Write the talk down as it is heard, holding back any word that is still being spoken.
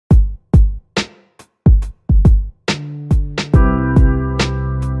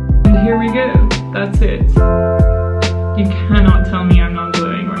That's it. You cannot tell me I'm not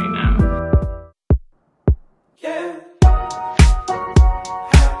glowing right now. Yeah.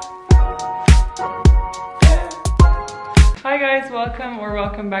 Hi guys,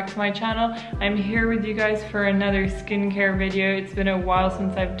 welcome back to my channel. I'm here with you guys for another skincare video. It's been a while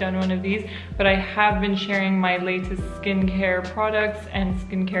since I've done one of these, but I have been sharing my latest skincare products and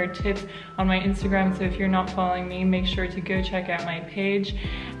skincare tips on my Instagram, so if you're not following me, make sure to go check out my page.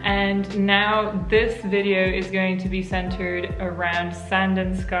 And now this video is going to be centered around sand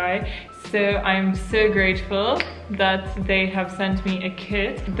and sky. So I'm so grateful that they have sent me a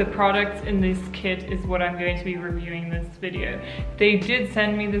kit. The products in this kit is what I'm going to be reviewing this video. They did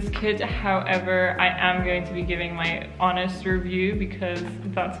send me this kit, however, I am going to be giving my honest review because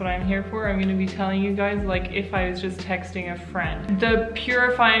that's what I'm here for. I'm going to be telling you guys like if I was just texting a friend. The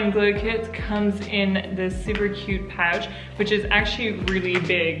Purify Glow Kit comes in this super cute pouch, which is actually really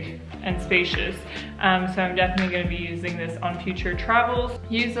big and spacious, so I'm definitely going to be using this on future travels.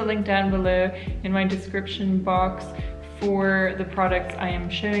 Use the link down below in my description box for the products I am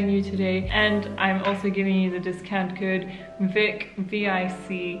showing you today, and I'm also giving you the discount code VIC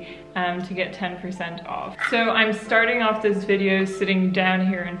to get 10% off. So I'm starting off this video sitting down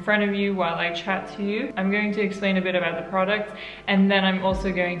here in front of you while I chat to you. I'm going to explain a bit about the products, and then I'm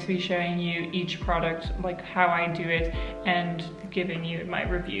also going to be showing you each product, like how I do it, and giving you my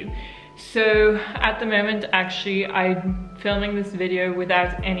review. So at the moment, actually, I'm filming this video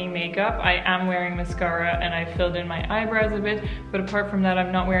without any makeup. I am wearing mascara and I filled in my eyebrows a bit, but apart from that,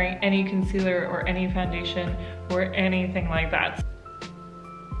 I'm not wearing any concealer or any foundation or anything like that.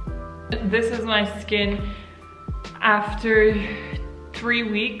 This is my skin after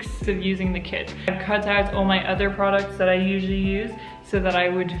 3 weeks of using the kit. I've cut out all my other products that I usually use so that I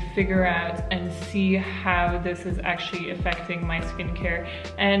would figure out and see how this is actually affecting my skincare.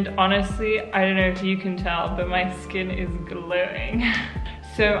 And honestly, I don't know if you can tell, but my skin is glowing.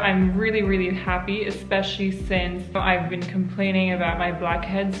 So I'm really happy, especially since I've been complaining about my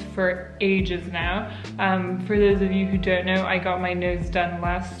blackheads for ages now. For those of you who don't know, I got my nose done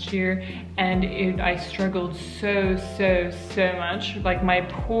last year and I struggled so much. Like my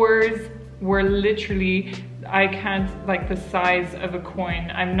pores were literally, I can't, like the size of a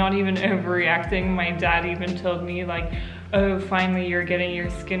coin. I'm not even overreacting. My dad even told me like, oh, finally you're getting your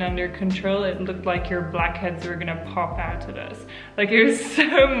skin under control. It looked like your blackheads were gonna pop out at us. Like it was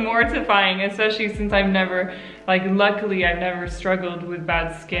so mortifying, especially since I've never, like luckily I've never struggled with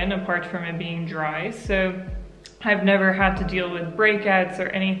bad skin apart from it being dry. So I've never had to deal with breakouts or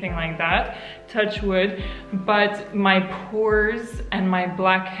anything like that, touch wood, but my pores and my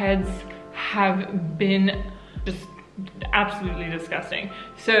blackheads have been just absolutely disgusting.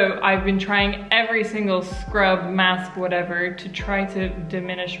 So I've been trying every single scrub, mask, whatever, to try to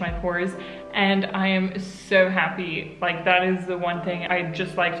diminish my pores, and I am so happy. Like that is the one thing I'd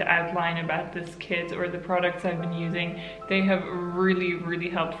just like to outline about this kit or the products I've been using. They have really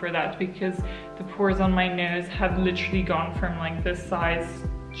helped for that, because the pores on my nose have literally gone from like this size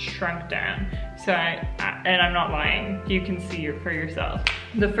shrunk down. So and I'm not lying, you can see it for yourself.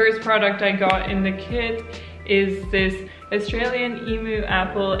 The first product I got in the kit is this Australian Emu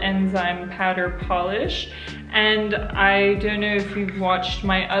Apple Enzyme Powder Polish, and I don't know if you've watched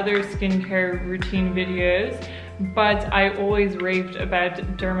my other skincare routine videos, but I always raved about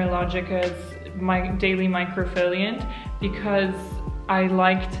Dermalogica's daily microfoliant because I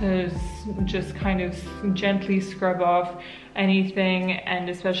like to just kind of gently scrub off anything, and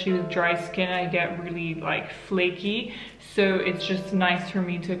especially with dry skin I get really like flaky, so it's just nice for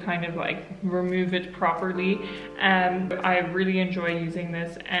me to kind of like remove it properly, and I really enjoy using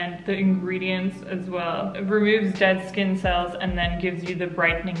this. And the ingredients as well, it removes dead skin cells and then gives you the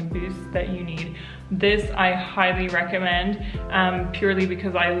brightening boost that you need. This I highly recommend, purely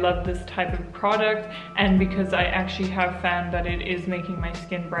because I love this type of product and because I actually have found that it is making my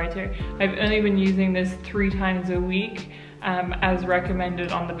skin brighter. I've only been using this 3 times a week, as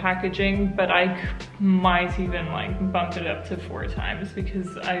recommended on the packaging, but I might even like bump it up to 4 times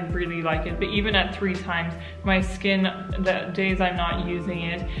because I really like it. But even at 3 times, my skin, the days I'm not using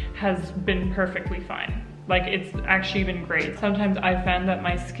it, has been perfectly fine. Like it's actually been great. Sometimes I found that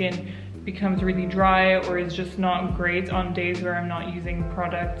my skin becomes really dry or is just not great on days where I'm not using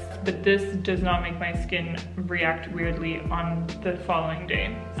products, but this does not make my skin react weirdly on the following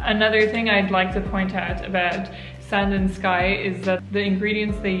day. Another thing I'd like to point out about Sand and Sky is that the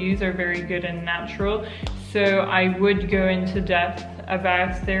ingredients they use are very good and natural, so I would go into depth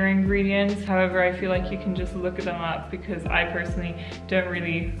about their ingredients. However, I feel like you can just look them up because I personally don't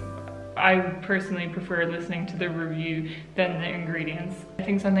really I personally prefer listening to the review than the ingredients. I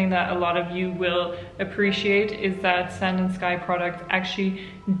think something that a lot of you will appreciate is that Sand and Sky products actually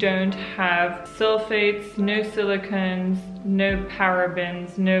don't have sulfates, no silicones, no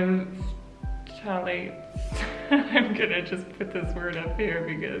parabens, no phthalates. I'm gonna just put this word up here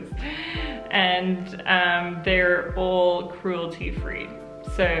because, and they're all cruelty free.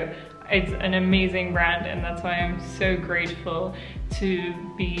 So it's an amazing brand, and that's why I'm so grateful to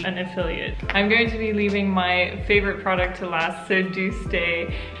be an affiliate. I'm going to be leaving my favorite product to last, so do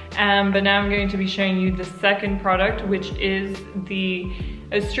stay. But now I'm going to be showing you the second product, which is the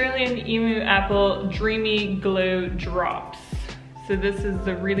Australian Emu Apple Dreamy Glow Drops. So this is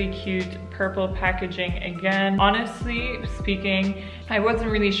the really cute purple packaging again. Honestly speaking, I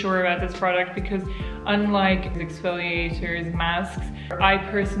wasn't really sure about this product because unlike exfoliators, masks, I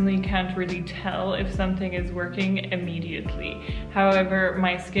personally can't really tell if something is working immediately. However,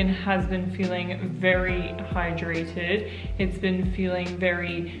 my skin has been feeling very hydrated. It's been feeling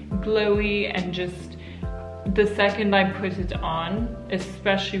very glowy, and just the second I put it on,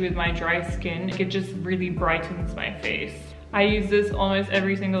 especially with my dry skin, it just really brightens my face. I use this almost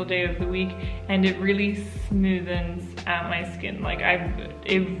every single day of the week, and it really smoothens out my skin. Like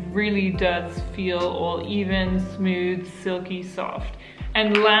it really does feel all even, smooth, silky, soft.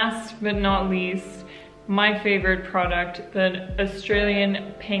 And last but not least, my favorite product, the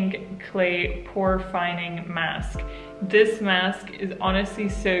Australian Pink Clay Pore Fining Mask. This mask is honestly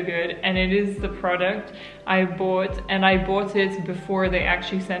so good, and it is the product I bought, and I bought it before they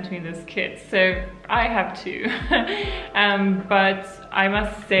actually sent me this kit, so I have two. But I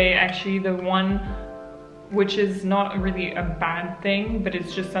must say, actually, the one which is not really a bad thing, but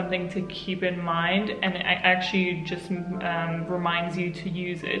it's just something to keep in mind, and it actually just reminds you to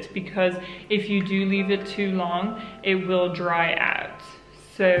use it, because if you do leave it too long, it will dry out.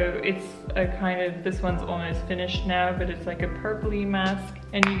 So it's a kind of, this one's almost finished now, but it's like a purpley mask,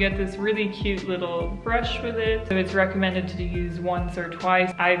 and you get this really cute little brush with it. So it's recommended to use once or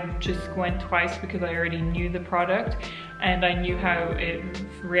twice. I just went twice because I already knew the product and I knew how it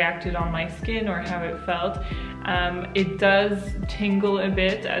reacted on my skin or how it felt. It does tingle a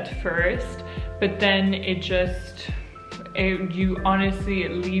bit at first, but then it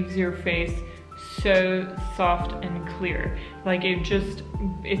leaves your face so soft and clear. Like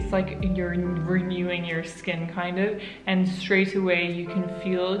it's like you're renewing your skin kind of, and straight away you can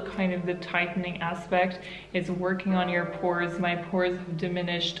feel kind of the tightening aspect. It's working on your pores. My pores have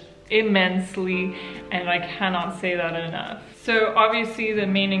diminished immensely, and I cannot say that enough. So obviously the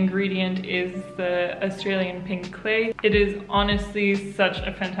main ingredient is the Australian Pink Clay. It is honestly such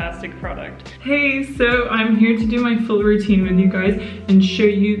a fantastic product. Hey, so I'm here to do my full routine with you guys and show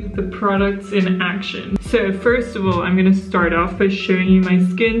you the products in action. So first of all, I'm gonna start off by showing you my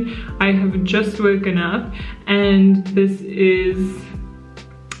skin. I have just woken up, and this is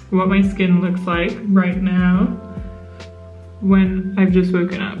what my skin looks like right now when I've just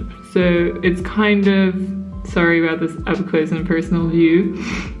woken up. So it's kind of, sorry about this up close and personal view,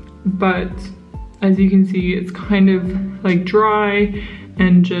 but as you can see, it's kind of like dry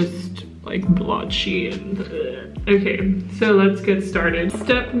and just like blotchy and okay, so let's get started.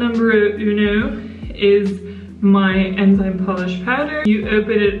 Step number uno is my enzyme polish powder. You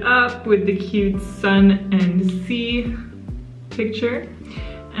open it up with the cute sun and sea picture,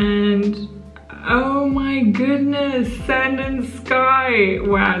 and oh my goodness, sand and sky.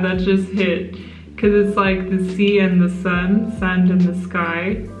 Wow, that just hit. Because it's like the sea and the sun, sand and the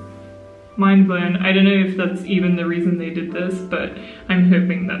sky. Mind blown. I don't know if that's even the reason they did this, but I'm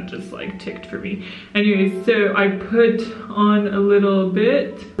hoping that just like ticked for me. Anyways, so I put on a little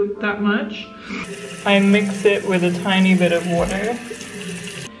bit, that much. I mix it with a tiny bit of water.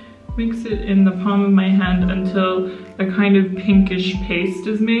 Mix it in the palm of my hand until a kind of pinkish paste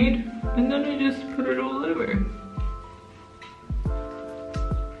is made, and then I just put it all over.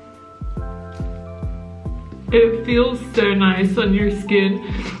 It feels so nice on your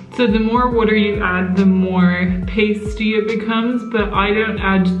skin. So the more water you add, the more pasty it becomes, but I don't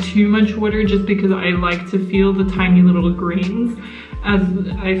add too much water just because I like to feel the tiny little grains, as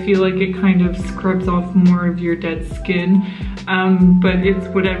I feel like it kind of scrubs off more of your dead skin. But it's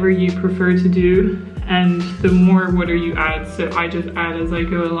whatever you prefer to do, and the more water you add, so I just add as I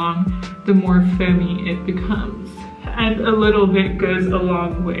go along, the more foamy it becomes. And a little bit goes a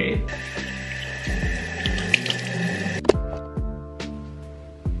long way.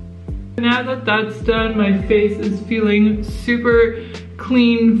 Now that that's done, my face is feeling super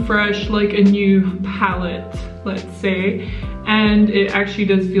clean, fresh, like a new palette, let's say. And it actually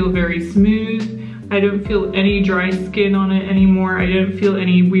does feel very smooth. I don't feel any dry skin on it anymore. I don't feel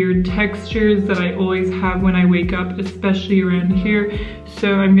any weird textures that I always have when I wake up, especially around here.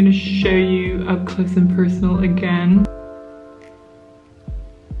 So I'm gonna show you up close and personal again.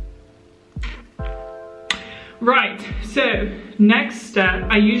 Right, so next step,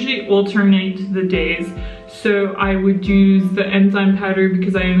 I usually alternate the days. So I would use the enzyme powder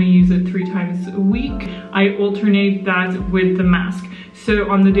because I only use it 3 times a week. I alternate that with the mask.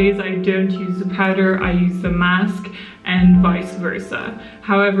 So on the days I don't use the powder, I use the mask and vice versa.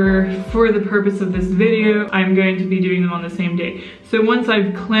 However, for the purpose of this video, I'm going to be doing them on the same day. So once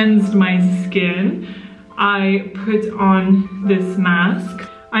I've cleansed my skin, I put on this mask.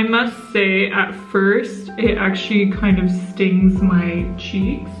 I must say at first, it actually kind of stings my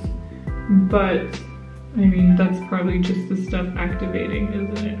cheeks, but I mean, that's probably just the stuff activating,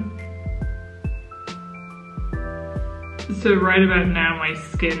 isn't it? So right about now, my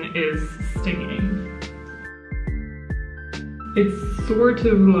skin is stinging. It's sort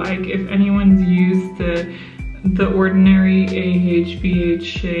of like if anyone's used the ordinary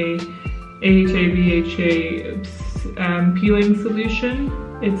AHA peeling solution,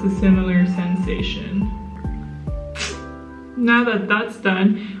 it's a similar sensation. Now that that's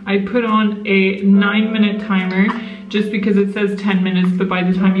done, I put on a 9-minute timer just because it says 10 minutes, but by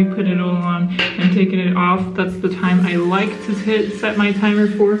the time you put it all on and taking it off, that's the time I like to set my timer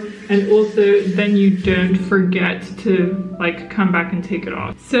for. And also then you don't forget to like come back and take it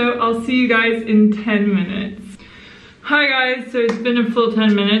off. So I'll see you guys in 10 minutes. Hi guys, so it's been a full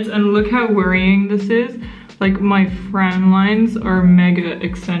 10 minutes and look how worrying this is. Like my frown lines are mega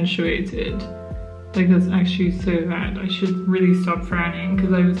accentuated. Like that's actually so bad. I should really stop frowning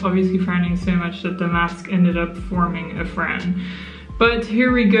because I was obviously frowning so much that the mask ended up forming a frown. But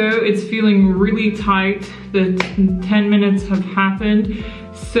here we go, it's feeling really tight. The 10 minutes have happened.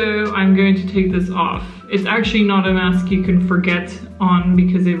 So I'm going to take this off. It's actually not a mask you can forget on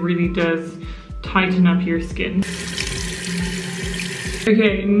because it really does tighten up your skin.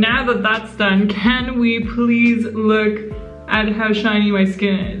 Okay, now that that's done, can we please look at how shiny my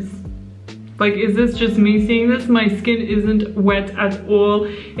skin is? Like, is this just me seeing this? My skin isn't wet at all.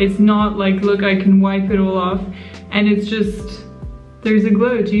 It's not like, look, I can wipe it all off. And it's just, there's a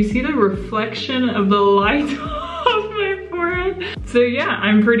glow. Do you see the reflection of the light off my forehead? So yeah,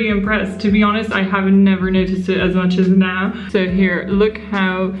 I'm pretty impressed. To be honest, I have never noticed it as much as now. So here, look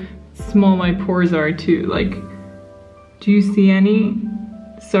how small my pores are too. Like, do you see any?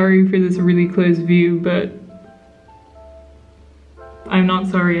 Sorry for this really close view, but I'm not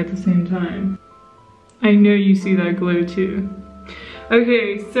sorry at the same time. I know you see that glow too.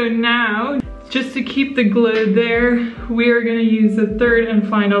 Okay, so now, just to keep the glow there, we are gonna use the third and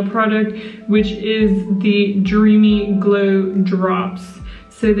final product, which is the Dreamy Glow Drops.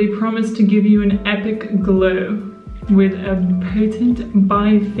 So they promise to give you an epic glow with a potent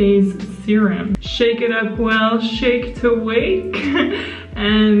bi-phase serum. Shake it up well, shake to wake,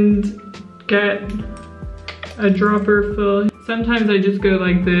 and get a dropper full. Sometimes I just go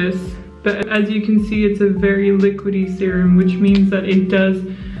like this, but as you can see, it's a very liquidy serum, which means that it does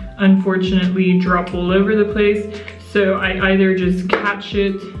unfortunately drop all over the place. So I either just catch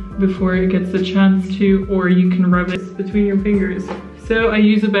it before it gets the chance to, or you can rub it between your fingers. So I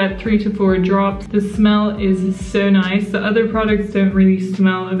use about 3 to 4 drops. The smell is so nice. The other products don't really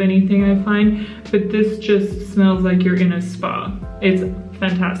smell of anything, I find, but this just smells like you're in a spa. It's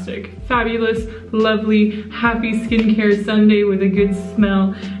fantastic. Fabulous, lovely, happy skincare Sunday with a good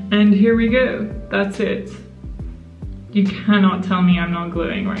smell. And here we go, that's it. You cannot tell me I'm not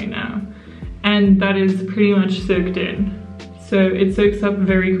glowing right now. And that is pretty much soaked in. So it soaks up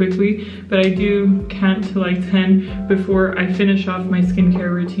very quickly, but I do count to like 10 before I finish off my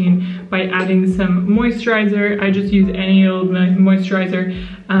skincare routine by adding some moisturizer. I just use any old moisturizer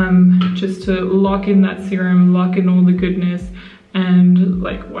just to lock in that serum, lock in all the goodness, and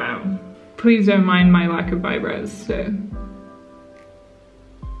like, wow. Please don't mind my lack of eyebrows, so.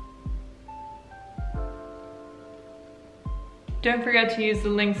 Don't forget to use the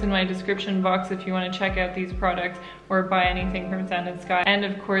links in my description box if you want to check out these products or buy anything from Sand & Sky. And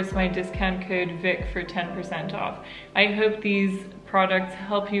of course my discount code VIC for 10% off. I hope these products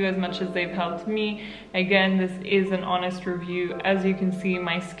help you as much as they've helped me. Again, this is an honest review. As you can see,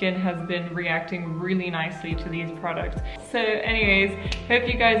 my skin has been reacting really nicely to these products. So anyways, hope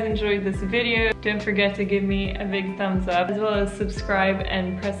you guys enjoyed this video. Don't forget to give me a big thumbs up, as well as subscribe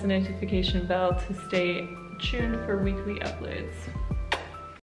and press the notification bell to stay tuned for weekly uploads.